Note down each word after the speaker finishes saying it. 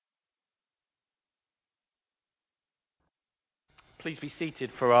Please be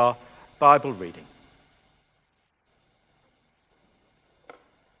seated for our Bible reading.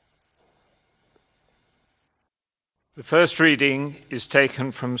 The first reading is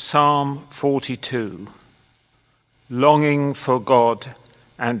taken from Psalm 42, Longing for God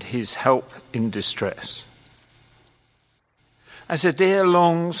and His Help in Distress. As a deer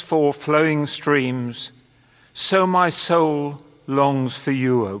longs for flowing streams, so my soul longs for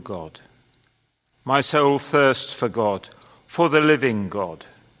you, O God. My soul thirsts for God, for the living God.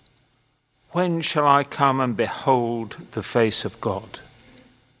 When shall I come and behold the face of God?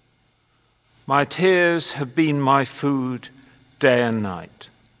 My tears have been my food day and night,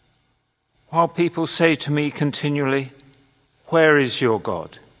 while people say to me continually, "Where is your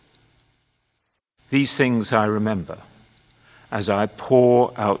God?" These things I remember as I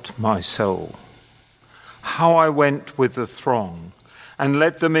pour out my soul. How I went with the throng and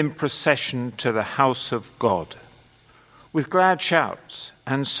led them in procession to the house of God, with glad shouts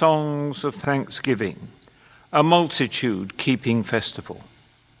and songs of thanksgiving, a multitude keeping festival.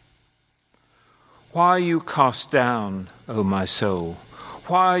 Why are you cast down, O my soul?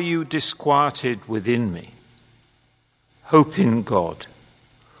 Why are you disquieted within me? Hope in God,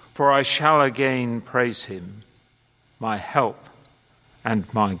 for I shall again praise him, my help and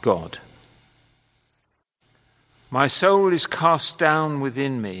my God. My soul is cast down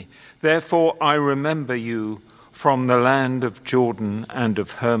within me, therefore I remember you from the land of Jordan and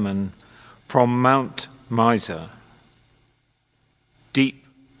of Hermon, from Mount Mizar. Deep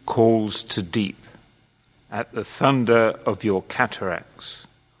calls to deep at the thunder of your cataracts.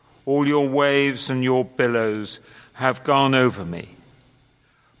 All your waves and your billows have gone over me.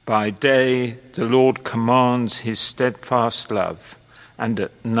 By day the Lord commands his steadfast love, and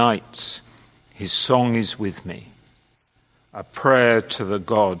at nights his song is with me, a prayer to the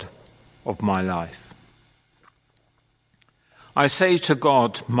God of my life. I say to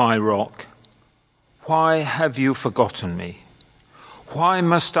God, my rock, why have you forgotten me? Why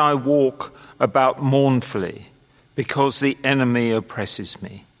must I walk about mournfully because the enemy oppresses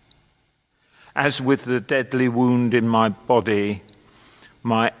me? As with the deadly wound in my body,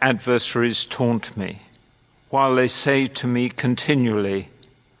 my adversaries taunt me, while they say to me continually,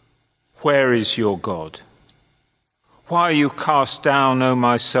 "Where is your God?" Why are you cast down, O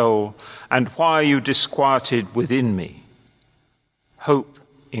my soul, and why are you disquieted within me? Hope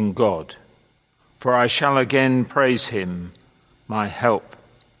in God, for I shall again praise him, my help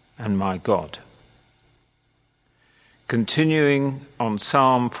and my God. Continuing on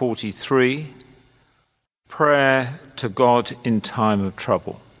Psalm 43, prayer to God in time of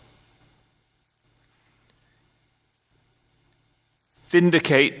trouble.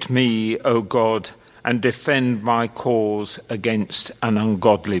 Vindicate me, O God, and defend my cause against an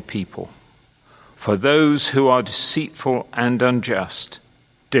ungodly people. For those who are deceitful and unjust,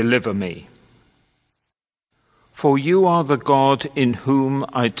 deliver me. For you are the God in whom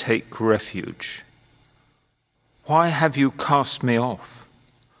I take refuge. Why have you cast me off?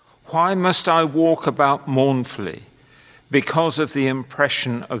 Why must I walk about mournfully because of the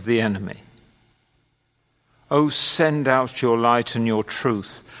oppression of the enemy? O send out your light and your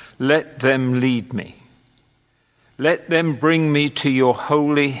truth. Let them lead me. Let them bring me to your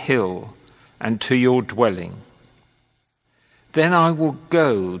holy hill and to your dwelling. Then I will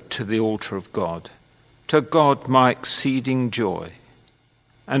go to the altar of God, to God my exceeding joy,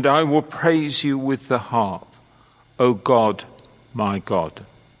 and I will praise you with the harp, O God, my God.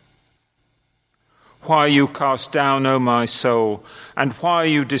 Why are you cast down, O my soul, and why are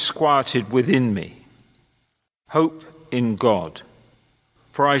you disquieted within me? Hope in God,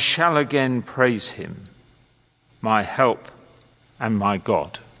 for I shall again praise him, my help and my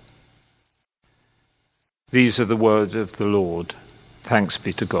God. These are the words of the Lord. Thanks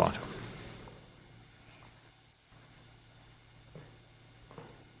be to God.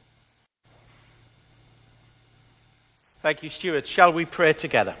 Thank you, Stuart. Shall we pray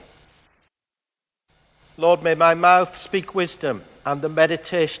together? Lord, may my mouth speak wisdom and the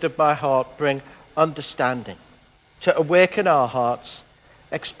meditation of my heart bring understanding to awaken our hearts,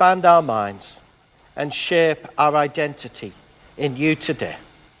 expand our minds, and shape our identity in you today.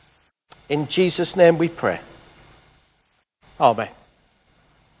 In Jesus' name we pray. Amen.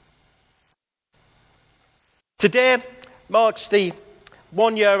 Today marks the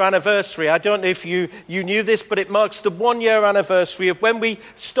 1 year anniversary. I don't know if you knew this, but it marks the 1 year anniversary of when we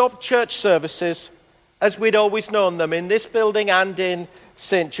stopped church services as we'd always known them in this building and in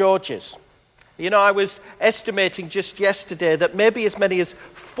St. George's. You know, I was estimating just yesterday that maybe as many as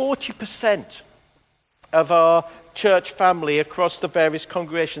 40% of our church family across the various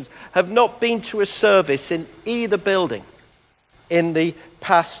congregations have not been to a service in either building in the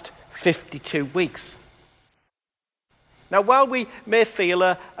past 52 weeks. Now, while we may feel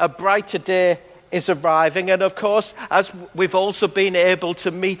a brighter day is arriving, and of course, as we've also been able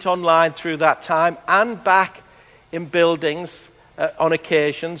to meet online through that time and back in buildings on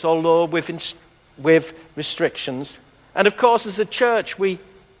occasions, although with restrictions, and of course, as a church, we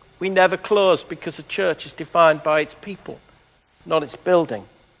never close because a church is defined by its people, not its building.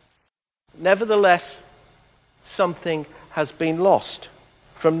 Nevertheless, something has been lost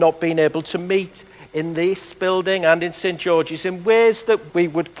from not being able to meet in this building and in St. George's in ways that we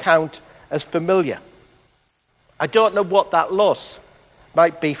would count as familiar. I don't know what that loss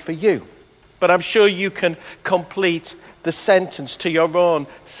might be for you, but I'm sure you can complete the sentence to your own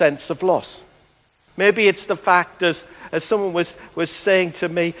sense of loss. Maybe it's the fact, as someone was saying to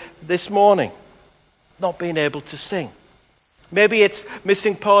me this morning, not being able to sing. Maybe it's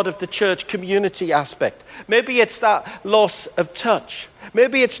missing part of the church community aspect. Maybe it's that loss of touch.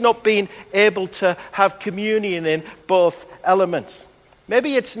 Maybe it's not being able to have communion in both elements.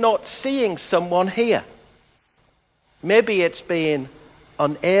 Maybe it's not seeing someone here. Maybe it's being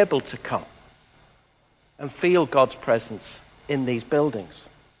unable to come and feel God's presence in these buildings.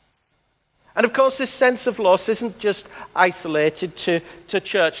 And of course, this sense of loss isn't just isolated to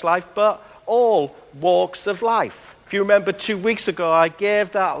church life, but all walks of life. If you remember 2 weeks ago, I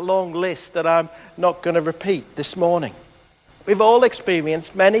gave that long list that I'm not going to repeat this morning. We've all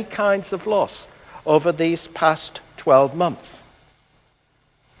experienced many kinds of loss over these past 12 months.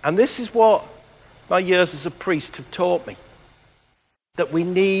 And this is what my years as a priest have taught me, that we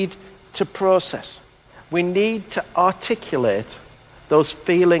need to process. We need to articulate those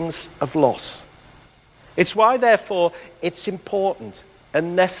feelings of loss. It's why, therefore, it's important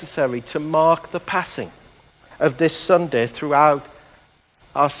and necessary to mark the passing of this Sunday throughout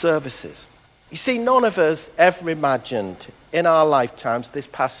our services. You see, none of us ever imagined in our lifetimes this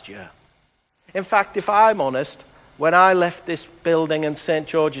past year. In fact, if I'm honest, when I left this building in St.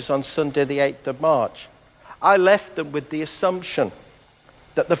 George's on Sunday the 8th of March, I left them with the assumption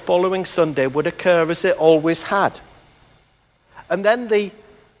that the following Sunday would occur as it always had. And then the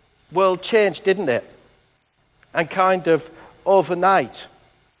world changed, didn't it? And kind of overnight,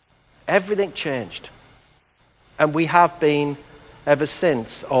 everything changed. And we have been ever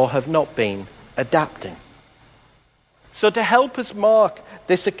since, or have not been, adapting. So to help us mark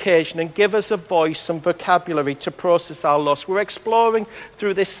this occasion and give us a voice and vocabulary to process our loss, we're exploring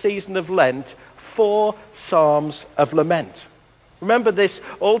through this season of Lent 4 Psalms of Lament. Remember, this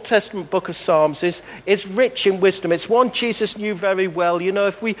Old Testament book of Psalms is rich in wisdom. It's one Jesus knew very well. You know,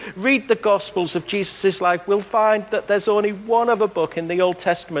 if we read the Gospels of Jesus' life, we'll find that there's only one other book in the Old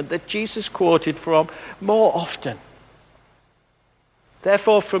Testament that Jesus quoted from more often.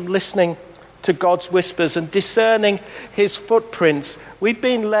 Therefore, from listening to God's whispers and discerning his footprints, we've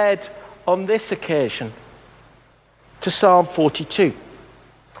been led on this occasion to Psalm 42.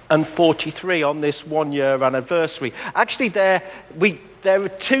 And 43 on this 1-year anniversary. Actually, there are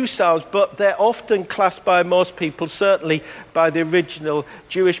 2 psalms, but they're often classed by most people, certainly by the original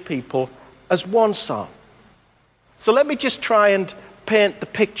Jewish people, as one psalm. So let me just try and paint the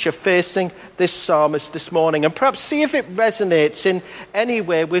picture facing this psalmist this morning, and perhaps see if it resonates in any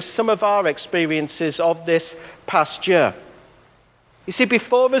way with some of our experiences of this past year. You see,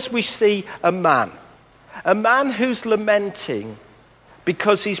 before us we see a man who's lamenting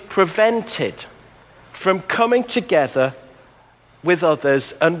because he's prevented from coming together with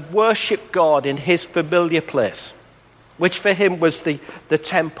others and worship God in his familiar place, which for him was the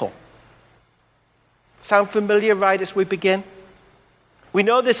temple. Sound familiar right as we begin? We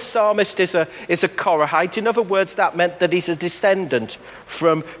know this psalmist is a Korahite. In other words, that meant that he's a descendant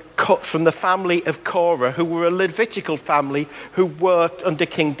from the family of Korah, who were a Levitical family who worked under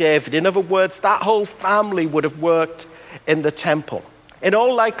King David. In other words, that whole family would have worked in the temple. In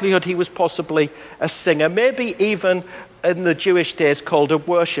all likelihood, he was possibly a singer, maybe even in the Jewish days called a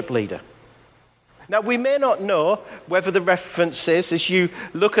worship leader. Now, we may not know whether the reference is, as you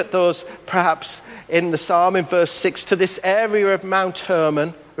look at those perhaps in the psalm in verse 6, to this area of Mount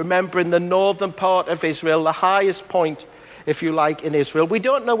Hermon, remember in the northern part of Israel, the highest point, if you like, in Israel. We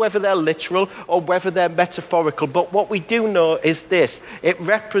don't know whether they're literal or whether they're metaphorical, but what we do know is this: it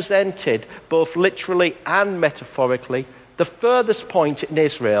represented, both literally and metaphorically, the furthest point in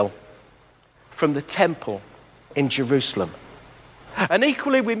Israel from the temple in Jerusalem. And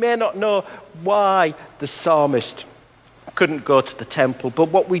equally, we may not know why the psalmist couldn't go to the temple, but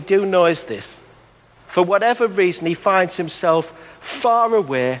what we do know is this: for whatever reason, he finds himself far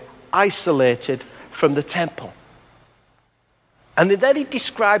away, isolated from the temple. And then he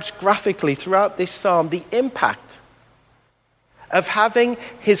describes graphically throughout this psalm the impact of having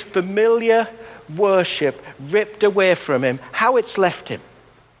his familiar worship ripped away from him, how it's left him.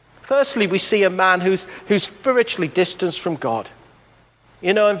 Firstly, we see a man who's spiritually distanced from God.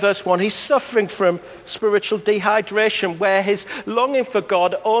 You know, in verse 1, he's suffering from spiritual dehydration, where his longing for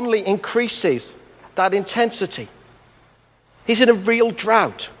God only increases that intensity. He's in a real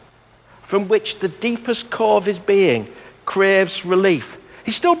drought from which the deepest core of his being craves relief.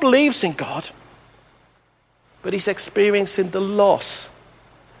 He still believes in God, but he's experiencing the loss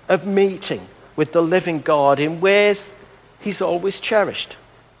of meeting with the living God in ways he's always cherished.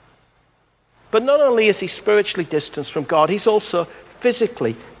 But not only is he spiritually distanced from God, he's also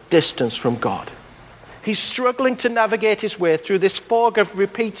physically distanced from God. He's struggling to navigate his way through this fog of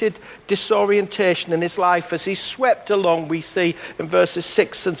repeated disorientation in his life as he's swept along, we see in verses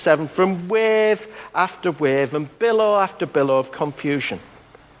 6 and 7, from wave after wave and billow after billow of confusion.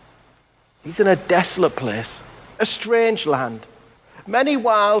 He's in a desolate place, a strange land, many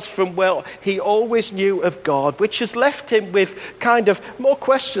miles from where he always knew of God, which has left him with kind of more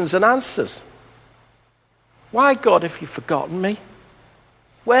questions than answers. Why, God, have you forgotten me?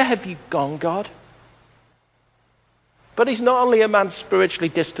 Where have you gone, God? But he's not only a man spiritually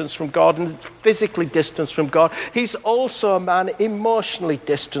distanced from God and physically distanced from God, he's also a man emotionally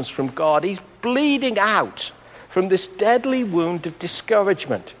distanced from God. He's bleeding out from this deadly wound of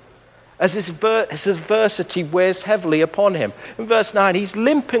discouragement as his adversity weighs heavily upon him. In verse 9, he's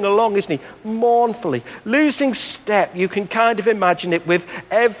limping along, isn't he? Mournfully, losing step. You can kind of imagine it with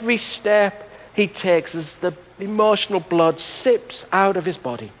every step he takes as the emotional blood sips out of his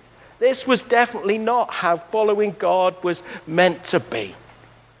body. This was definitely not how following God was meant to be.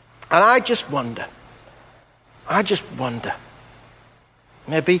 And I just wonder,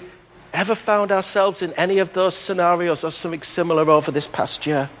 maybe ever found ourselves in any of those scenarios or something similar over this past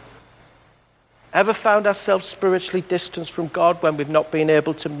year? Ever found ourselves spiritually distanced from God when we've not been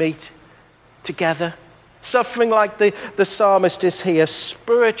able to meet together? Suffering like the psalmist is here,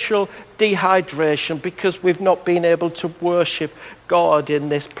 spiritual dehydration because we've not been able to worship God in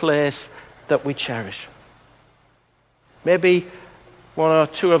this place that we cherish. Maybe one or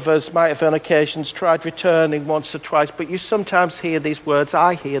two of us might have on occasions tried returning once or twice, but you sometimes hear these words,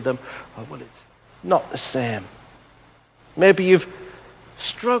 I hear them, oh, well, it's not the same. Maybe you've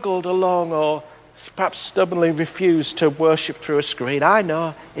struggled along or perhaps stubbornly refused to worship through a screen. I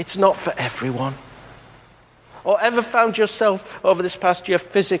know, it's not for everyone. Or ever found yourself over this past year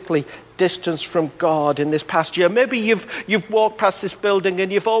physically distanced from God in this past year? Maybe you've walked past this building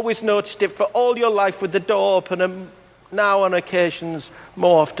and you've always noticed it for all your life with the door open, and now on occasions,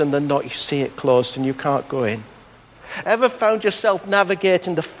 more often than not, you see it closed and you can't go in. Ever found yourself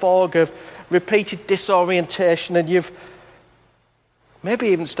navigating the fog of repeated disorientation and you've maybe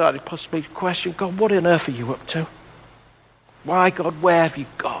even started possibly to question, God, what on earth are you up to? Why, God, where have you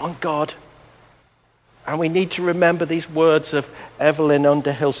gone, God? And we need to remember these words of Evelyn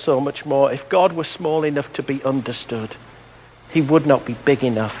Underhill so much more. If God were small enough to be understood, he would not be big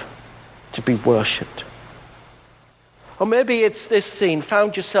enough to be worshipped. Or maybe it's this scene,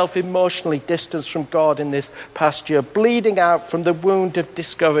 found yourself emotionally distanced from God in this past year, bleeding out from the wound of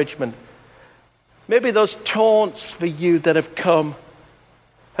discouragement. Maybe those taunts for you that have come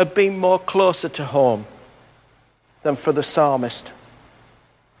have been more closer to home than for the psalmist.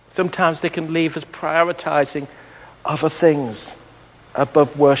 Sometimes they can leave us prioritizing other things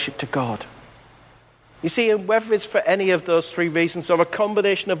above worship to God. You see, and whether it's for any of those three reasons or a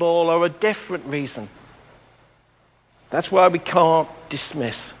combination of all or a different reason, that's why we can't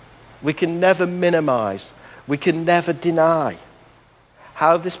dismiss. We can never minimize. We can never deny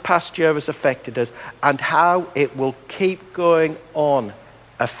how this past year has affected us and how it will keep going on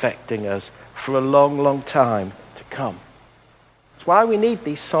affecting us for a long, long time to come. That's why we need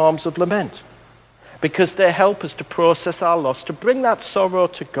these Psalms of Lament, because they help us to process our loss, to bring that sorrow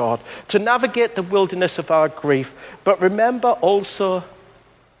to God, to navigate the wilderness of our grief, but remember also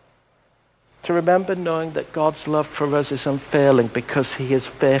to remember knowing that God's love for us is unfailing because he is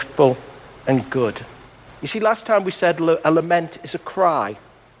faithful and good. You see, last time we said a lament is a cry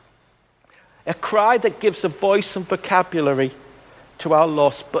that gives a voice and vocabulary to our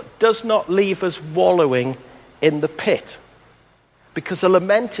loss, but does not leave us wallowing in the pit. Because a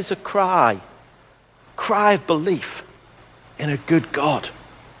lament is a cry of belief in a good God.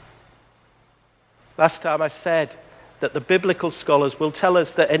 Last time I said that the biblical scholars will tell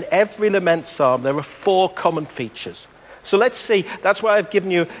us that in every lament psalm there are 4 common features. So let's see, that's why I've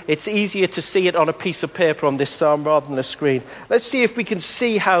given you, it's easier to see it on a piece of paper on this psalm rather than a screen. Let's see if we can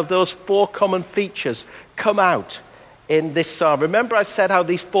see how those 4 common features come out in this psalm. Remember I said how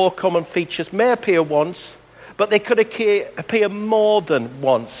these 4 common features may appear once, but they could appear more than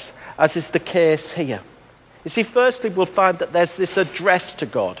once, as is the case here. You see, firstly, we'll find that there's this address to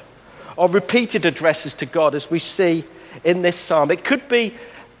God, or repeated addresses to God, as we see in this psalm. That could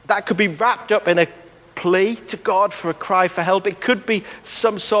be wrapped up in a plea to God for a cry for help. It could be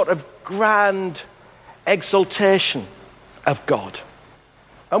some sort of grand exaltation of God.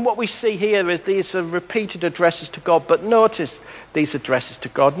 And what we see here is these are repeated addresses to God, but notice these addresses to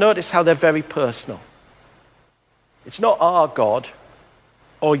God. Notice how they're very personal. It's not our God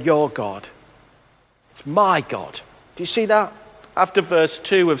or your God. It's my God. Do you see that? After verse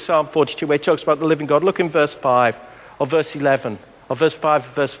 2 of Psalm 42, where he talks about the living God, look in verse 5 or verse 11 or verse 5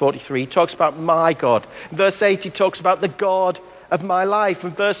 of verse 43. He talks about my God. In verse 8, he talks about the God of my life. In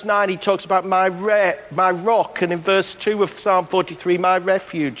verse 9, he talks about my rock. And in verse 2 of Psalm 43, my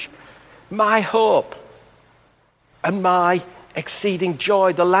refuge, my hope, and my exceeding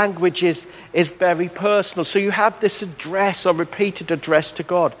joy. The language is very personal. So you have this address or repeated address to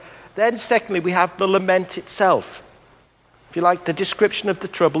God. Then secondly, we have the lament itself. If you like, the description of the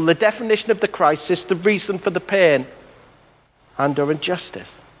trouble, the definition of the crisis, the reason for the pain and or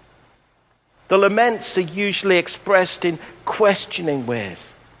injustice. The laments are usually expressed in questioning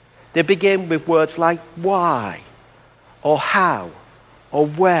ways. They begin with words like why, or how, or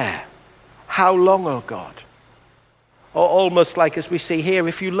where, how long, O God? Or almost like as we see here,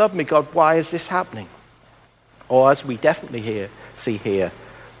 if you love me, God, why is this happening? Or as we definitely see here,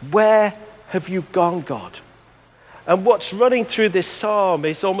 where have you gone, God? And what's running through this psalm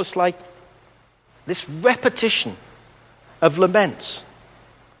is almost like this repetition of laments.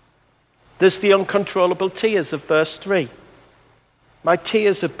 There's the uncontrollable tears of verse 3. My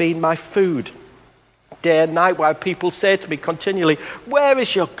tears have been my food day and night, while people say to me continually, where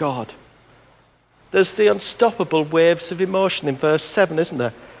is your God? There's the unstoppable waves of emotion in verse 7, isn't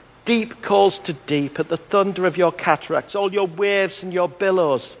there? Deep calls to deep at the thunder of your cataracts. All your waves and your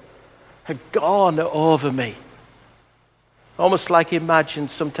billows have gone over me. Almost like imagine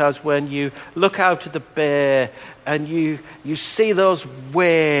sometimes when you look out at the bay and you see those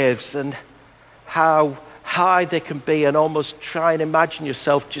waves and how high they can be, and almost try and imagine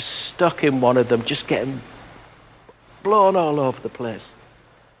yourself just stuck in one of them, just getting blown all over the place.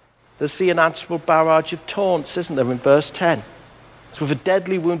 There's the unanswerable barrage of taunts, isn't there, in verse 10. So with a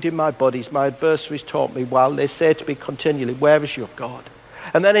deadly wound in my bodies, my adversaries taunt me, while they say to me continually, where is your God?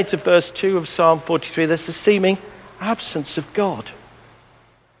 And then into verse 2 of Psalm 43, there's the seeming absence of God.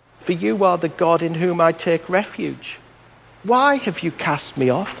 For you are the God in whom I take refuge. Why have you cast me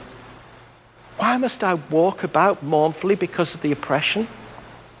off? Why must I walk about mournfully because of the oppression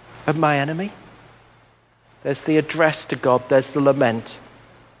of my enemy? There's the address to God, there's the lament.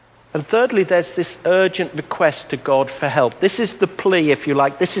 And thirdly, there's this urgent request to God for help. This is the plea, if you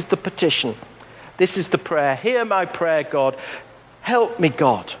like. This is the petition. This is the prayer. Hear my prayer, God. Help me,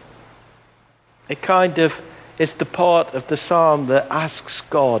 God. It kind of is the part of the psalm that asks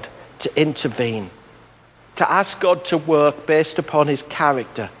God to intervene, to ask God to work based upon his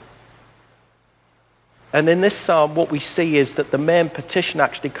character. And in this psalm, what we see is that the main petition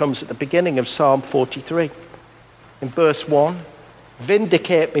actually comes at the beginning of Psalm 43. In verse 1,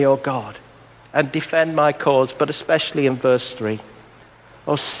 vindicate me, O God, and defend my cause, but especially in verse 3.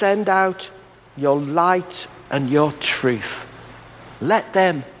 Oh, send out your light and your truth. Let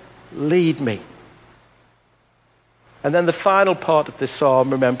them lead me. And then the final part of this psalm,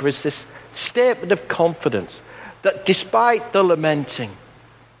 remember, is this statement of confidence that despite the lamenting,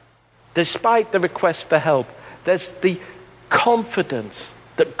 despite the request for help, there's the confidence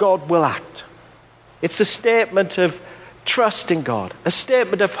that God will act. It's a statement of trust in God, a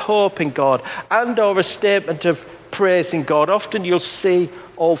statement of hope in God, and or a statement of praise in God. Often you'll see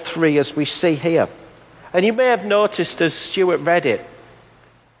all three as we see here. And you may have noticed as Stuart read it,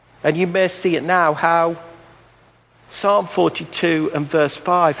 and you may see it now, how Psalm 42 and verse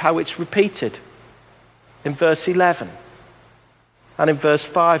 5, how it's repeated in verse 11 and in verse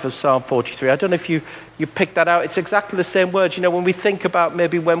 5 of Psalm 43. I don't know if you picked that out. It's exactly the same words. You know, when we think about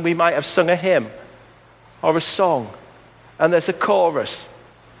maybe when we might have sung a hymn or a song and there's a chorus,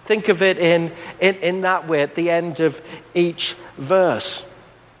 think of it in that way at the end of each verse.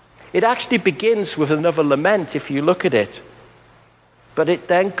 It actually begins with another lament if you look at it, but it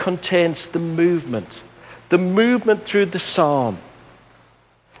then contains the movement through the psalm,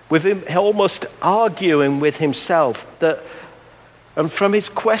 with him almost arguing with himself that, and from his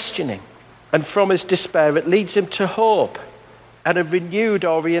questioning and from his despair, it leads him to hope and a renewed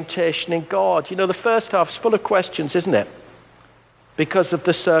orientation in God. You know, the first half is full of questions, isn't it? Because of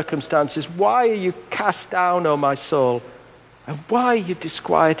the circumstances. Why are you cast down, O my soul? And why are you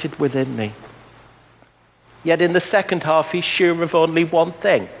disquieted within me? Yet in the second half, he's sure of only one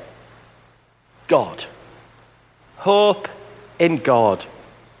thing: God. Hope in God.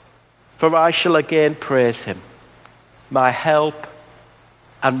 For I shall again praise him, my help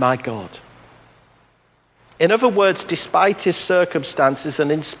and my God. In other words, despite his circumstances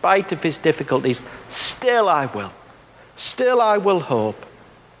and in spite of his difficulties, still I will hope,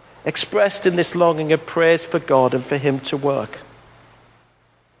 expressed in this longing of praise for God and for him to work.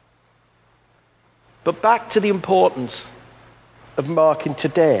 But back to the importance of marking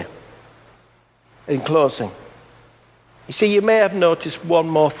today in closing. You see, you may have noticed one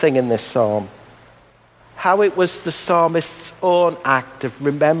more thing in this psalm: how it was the psalmist's own act of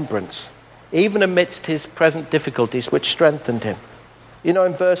remembrance, even amidst his present difficulties, which strengthened him. You know,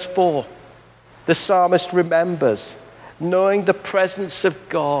 in verse 4, the psalmist remembers knowing the presence of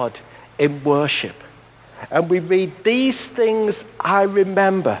God in worship. And we read, "These things I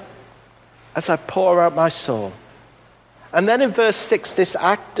remember as I pour out my soul." And then in verse 6, this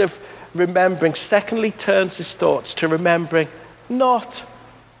act of remembering secondly turns his thoughts to remembering not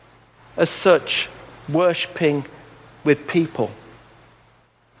as such worshipping with people,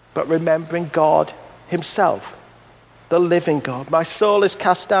 but remembering God himself, the living God. "My soul is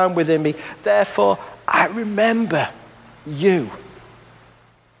cast down within me, therefore I remember you."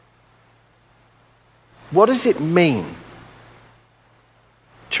 What does it mean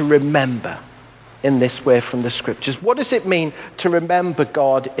to remember in this way from the scriptures? What does it mean to remember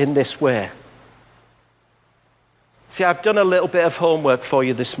God in this way? See, I've done a little bit of homework for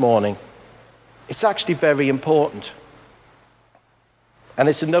you this morning. It's actually very important. And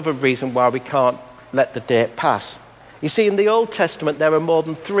it's another reason why we can't let the date pass. You see, in the Old Testament, there are more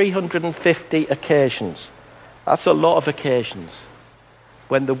than 350 occasions. That's a lot of occasions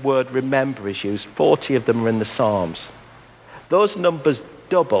when the word remember is used. 40 of them are in the Psalms. Those numbers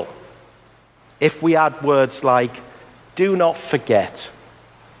double if we add words like do not forget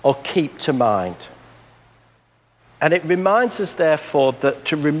or keep to mind. And it reminds us, therefore, that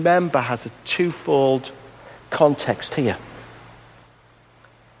to remember has a twofold context here.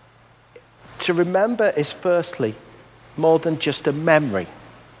 To remember is firstly more than just a memory.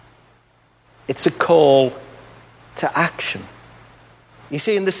 It's a call to action. You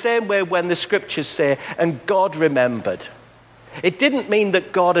see, in the same way when the scriptures say, "And God remembered," it didn't mean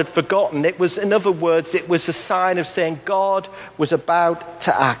that God had forgotten. It was, in other words, it was a sign of saying God was about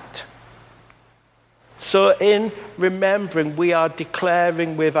to act. So in remembering, we are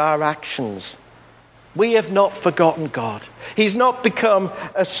declaring with our actions, we have not forgotten God. He's not become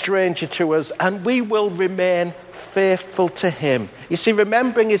a stranger to us, and we will remain faithful to him. You see,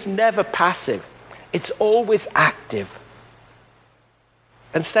 remembering is never passive. It's always active.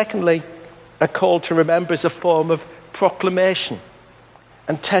 And secondly, a call to remember is a form of proclamation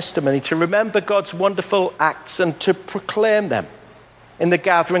and testimony, to remember God's wonderful acts and to proclaim them in the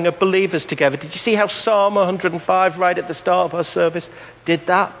gathering of believers together. Did you see how Psalm 105, right at the start of our service, did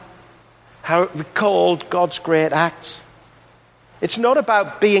that? How it recalled God's great acts. It's not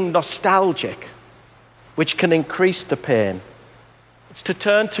about being nostalgic, which can increase the pain. It's to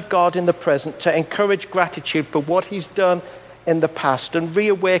turn to God in the present, to encourage gratitude for what he's done in the past and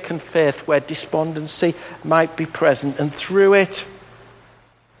reawaken faith where despondency might be present. And through it,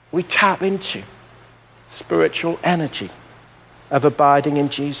 we tap into spiritual energy of abiding in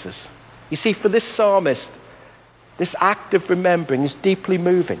Jesus. You see, for this psalmist, this act of remembering is deeply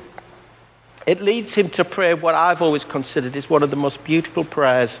moving. It leads him to pray what I've always considered is one of the most beautiful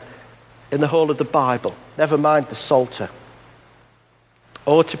prayers in the whole of the Bible, never mind the Psalter.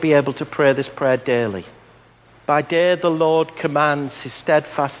 Or to be able to pray this prayer daily. By day the Lord commands his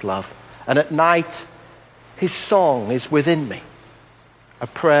steadfast love, and at night his song is within me. A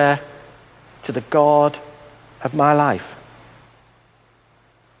prayer to the God of my life.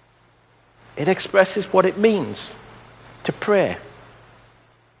 It expresses what it means to pray.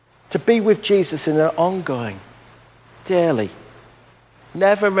 To be with Jesus in an ongoing, daily,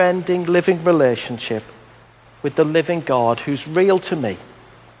 never-ending living relationship with the living God who's real to me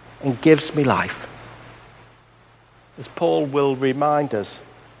and gives me life. As Paul will remind us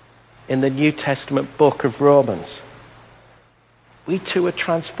in the New Testament book of Romans, we too are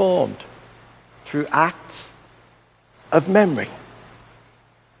transformed through acts of memory,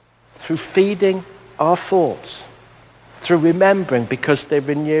 through feeding our thoughts, through remembering because they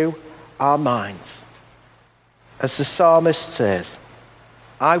renew our minds. As the psalmist says,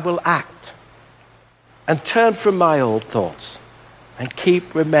 I will act and turn from my old thoughts and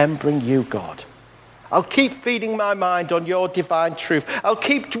keep remembering you, God. I'll keep feeding my mind on your divine truth. I'll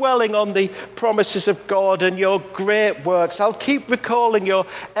keep dwelling on the promises of God and your great works. I'll keep recalling your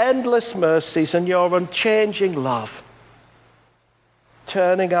endless mercies and your unchanging love.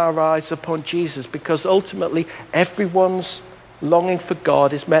 Turning our eyes upon Jesus, because ultimately everyone's longing for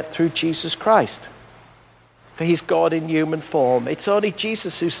God is met through Jesus Christ. For he's God in human form. It's only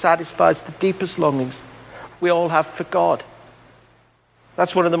Jesus who satisfies the deepest longings we all have for God.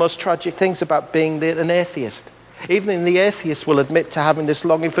 That's one of the most tragic things about being an atheist. Even the atheists will admit to having this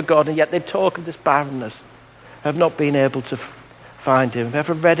longing for God, and yet they talk of this barrenness, of not being able to find him. Have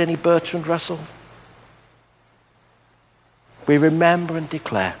you ever read any Bertrand Russell? We remember and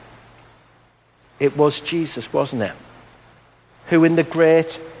declare it was Jesus, wasn't it? Who in the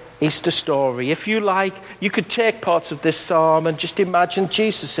great Easter story, if you like, you could take parts of this psalm and just imagine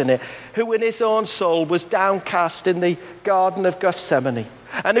Jesus in it, who in his own soul was downcast in the Garden of Gethsemane,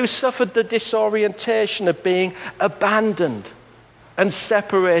 and who suffered the disorientation of being abandoned and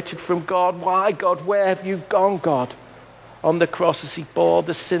separated from God. Why, God, where have you gone, God? On the cross as he bore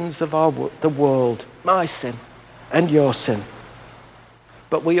the sins of the world, my sin and your sin.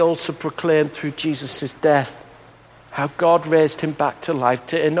 But we also proclaim through Jesus' death how God raised him back to life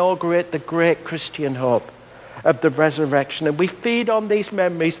to inaugurate the great Christian hope of the resurrection. And we feed on these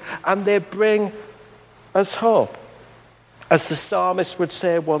memories, and they bring us hope. As the psalmist would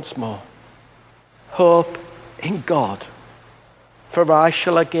say once more, hope in God, for I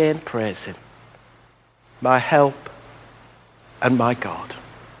shall again praise him, my help and my God.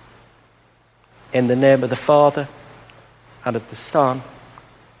 In the name of the Father, and of the Son,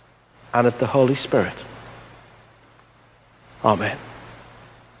 and of the Holy Spirit. Amen.